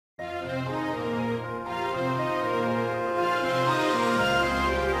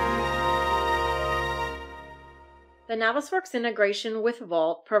The Navisworks integration with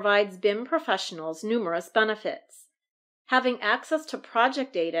Vault provides BIM professionals numerous benefits. Having access to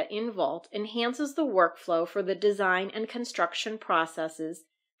project data in Vault enhances the workflow for the design and construction processes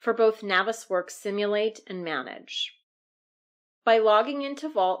for both Navisworks Simulate and Manage. By logging into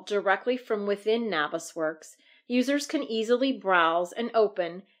Vault directly from within Navisworks, users can easily browse and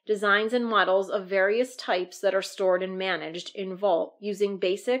open designs and models of various types that are stored and managed in Vault using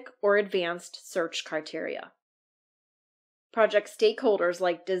basic or advanced search criteria. Project stakeholders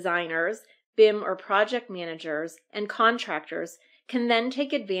like designers, BIM or project managers, and contractors can then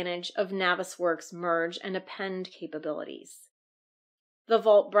take advantage of Navisworks' merge and append capabilities. The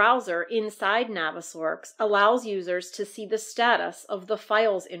Vault browser inside Navisworks allows users to see the status of the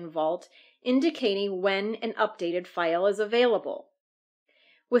files in Vault, indicating when an updated file is available.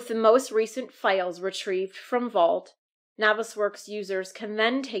 With the most recent files retrieved from Vault, Navisworks users can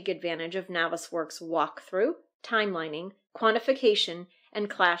then take advantage of Navisworks walkthrough, timelining, quantification, and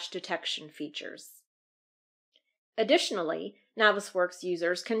clash detection features. Additionally, Navisworks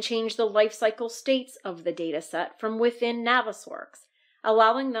users can change the lifecycle states of the dataset from within Navisworks,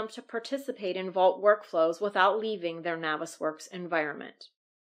 allowing them to participate in Vault workflows without leaving their Navisworks environment.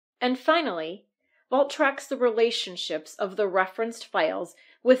 And finally, Vault tracks the relationships of the referenced files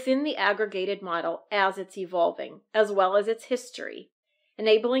within the aggregated model as it's evolving, as well as its history,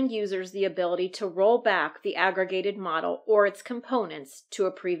 enabling users the ability to roll back the aggregated model or its components to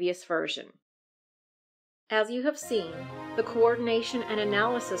a previous version. As you have seen, the coordination and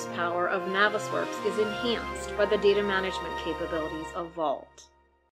analysis power of Navisworks is enhanced by the data management capabilities of Vault.